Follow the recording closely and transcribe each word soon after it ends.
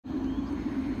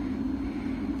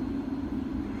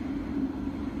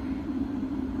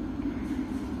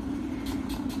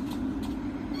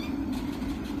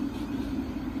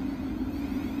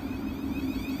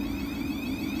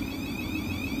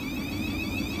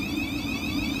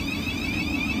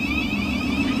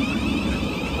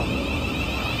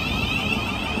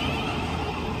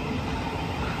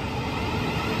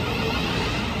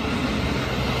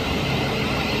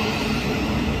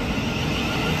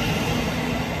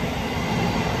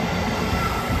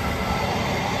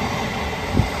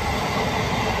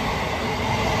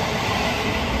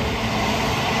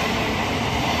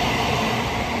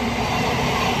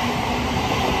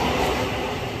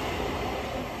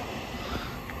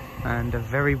and a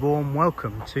very warm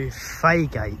welcome to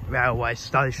Faygate Railway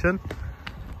Station.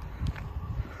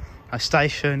 A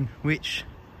station which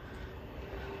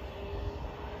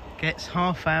gets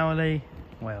half hourly,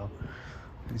 well,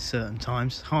 in certain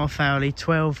times, half hourly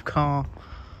 12 car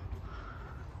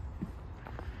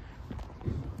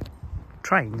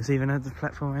trains, even though the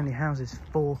platform only houses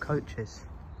 4 coaches.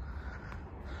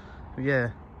 But yeah,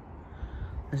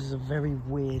 this is a very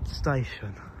weird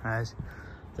station as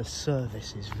the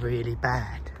service is really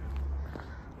bad.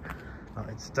 Like,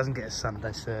 it doesn't get a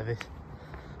Sunday service.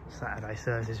 Saturday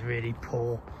service is really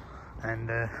poor,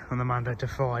 and on the Monday to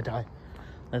Friday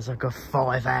there's like a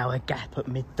 5-hour gap at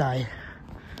midday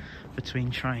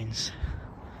between trains.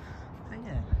 So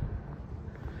yeah,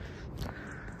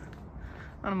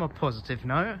 on a more positive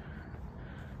note,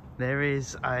 there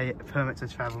is a permit to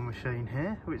travel machine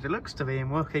here, which looks to be in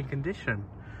working condition.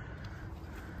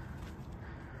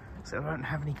 So I don't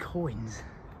have any coins.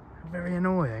 Very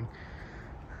annoying.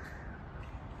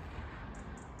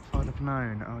 If I'd have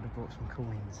known, I would have bought some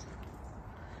coins.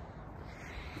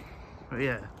 But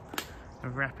yeah,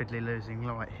 I'm rapidly losing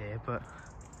light here, but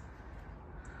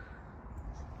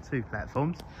 2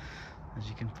 platforms, as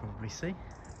you can probably see.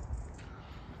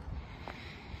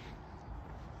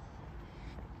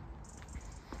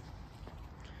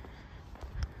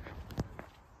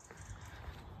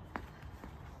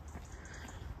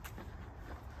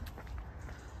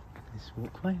 This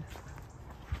walkway.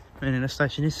 And then the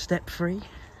station is step free,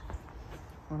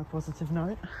 on a positive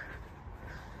note.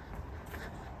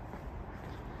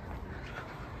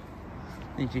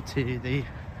 Leads you to the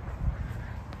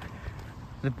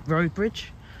road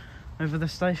bridge over the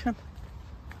station.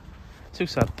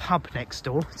 There's also a pub next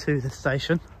door to the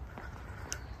station.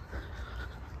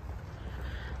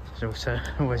 It's also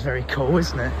always very cool,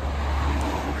 isn't it?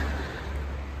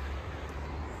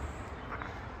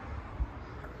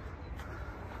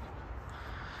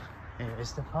 Here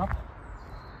is the pub.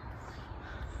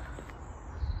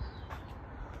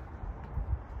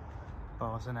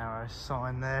 Bars and arrows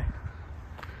sign there.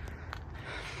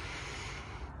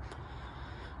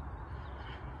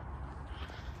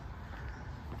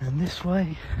 And this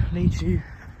way leads you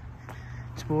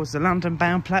towards the London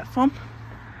bound platform.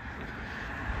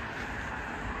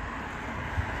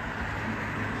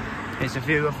 Here's a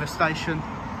view of the station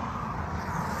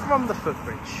from the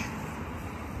footbridge.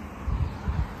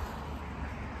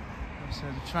 So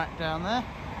the track down there.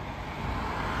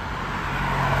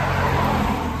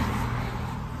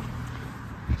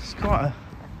 It's quite a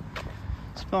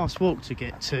sparse walk to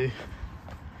get to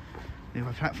the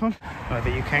other platform. However,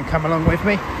 you can come along with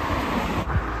me. You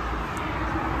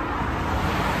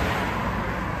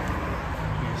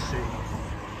see,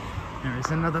 there is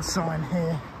another sign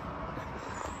here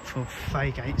for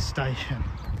Faygate Station.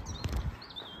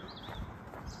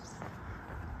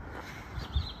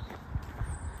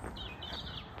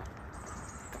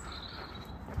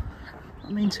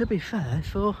 I mean, to be fair,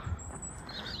 for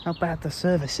how bad the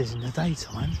service is in the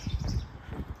daytime,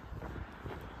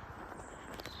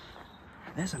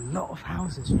 there's a lot of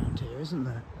houses around here, isn't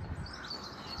there?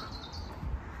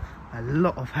 A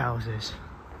lot of houses.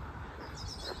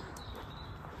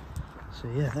 So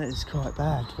yeah, that is quite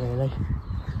bad, really,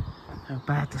 how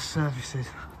bad the service is.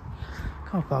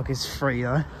 Car park is free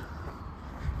though.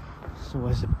 It's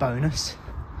always a bonus.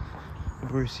 A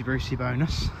Brucey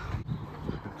bonus.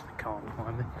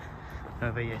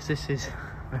 However, yes, this is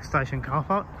a station car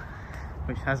park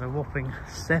which has a whopping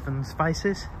 7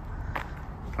 spaces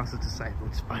plus a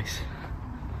disabled space.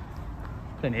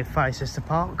 Plenty of places to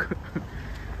park.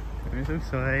 There's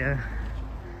also a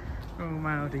Royal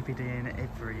Mail DPD in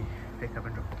every pick-up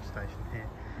and drop-off station here,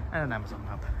 and an Amazon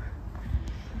hub.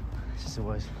 This is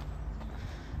always,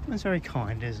 it's very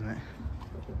kind, isn't it,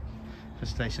 for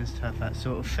stations to have that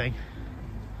sort of thing.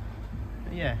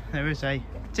 Yeah, there is a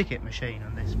ticket machine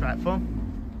on this platform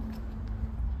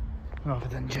rather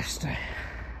than just a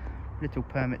little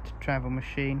permit to travel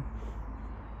machine.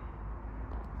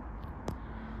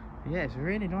 But yeah, it's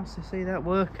really nice to see that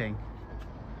working.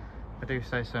 I do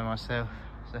say so myself.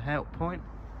 It's a help point,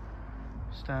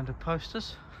 standard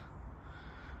posters,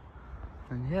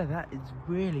 and yeah, that is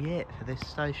really it for this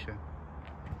station.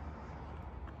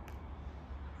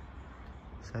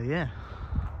 So yeah,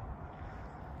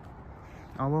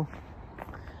 I will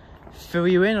fill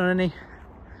you in on any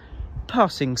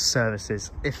passing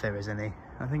services, if there is any.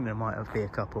 I think there might be a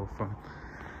couple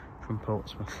from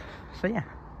Portsmouth. So yeah,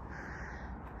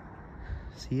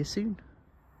 see you soon.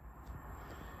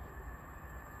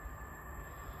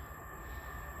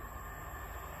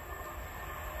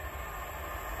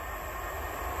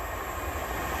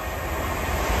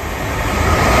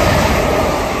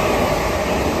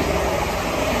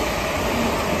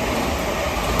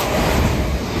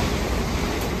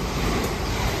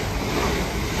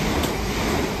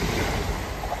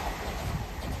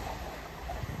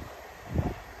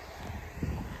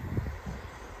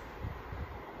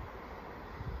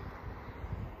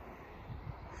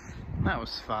 That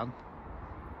was fun,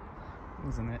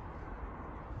 wasn't it?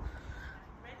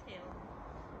 Red Hill,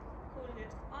 calling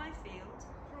it Ifield,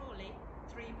 Crawley,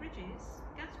 Three Bridges,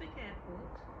 Gatwick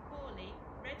Airport, Hawley,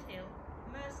 Red Hill,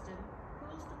 Merston,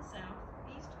 Coulston South,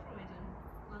 East Croydon,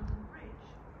 London Bridge,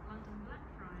 London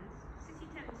Blackfriars, City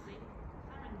Thameslink,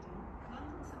 Farringdon,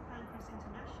 London St Pancras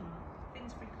International,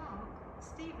 Finsbury Park,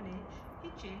 Stevenage,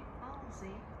 Hitchin,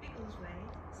 Arlesey,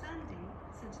 Biggleswade, Sandy,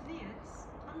 St Neots,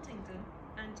 Huntingdon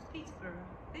and Peterborough.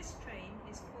 This train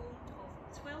is formed of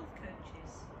 12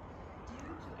 coaches. Due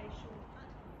to a short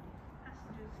platform,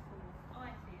 passengers for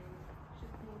Ifield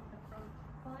should board the front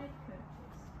 5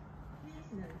 coaches. Please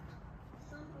note,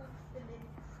 some of the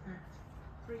lifts at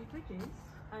Three Bridges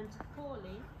and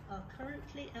Hawley are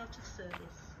currently out of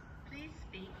service. Please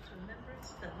speak to a member of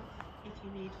staff if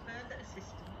you need further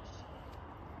assistance.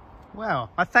 Well,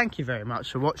 I thank you very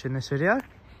much for watching this video.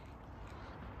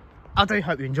 I do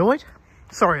hope you enjoyed.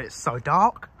 Sorry it's so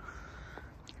dark.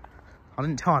 I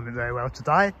didn't time it very well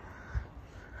today.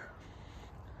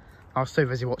 I was too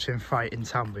busy watching Freight in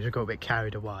Tunbridge. I got a bit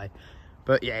carried away.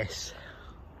 But yes.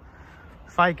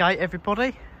 Faygate,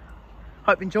 everybody.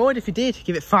 Hope you enjoyed. If you did,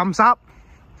 give it a thumbs up.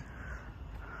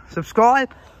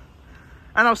 Subscribe.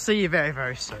 And I'll see you very,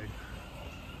 very soon.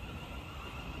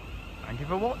 Thank you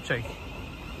for watching.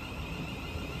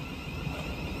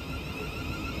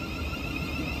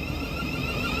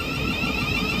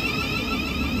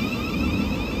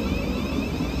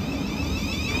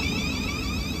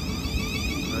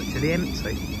 Virtually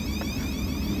empty.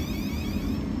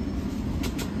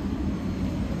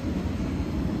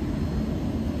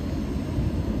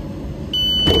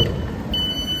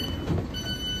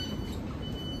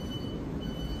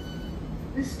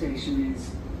 This station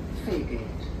is Faygate.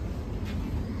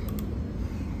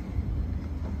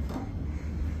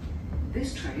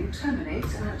 This train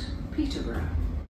terminates at Peterborough.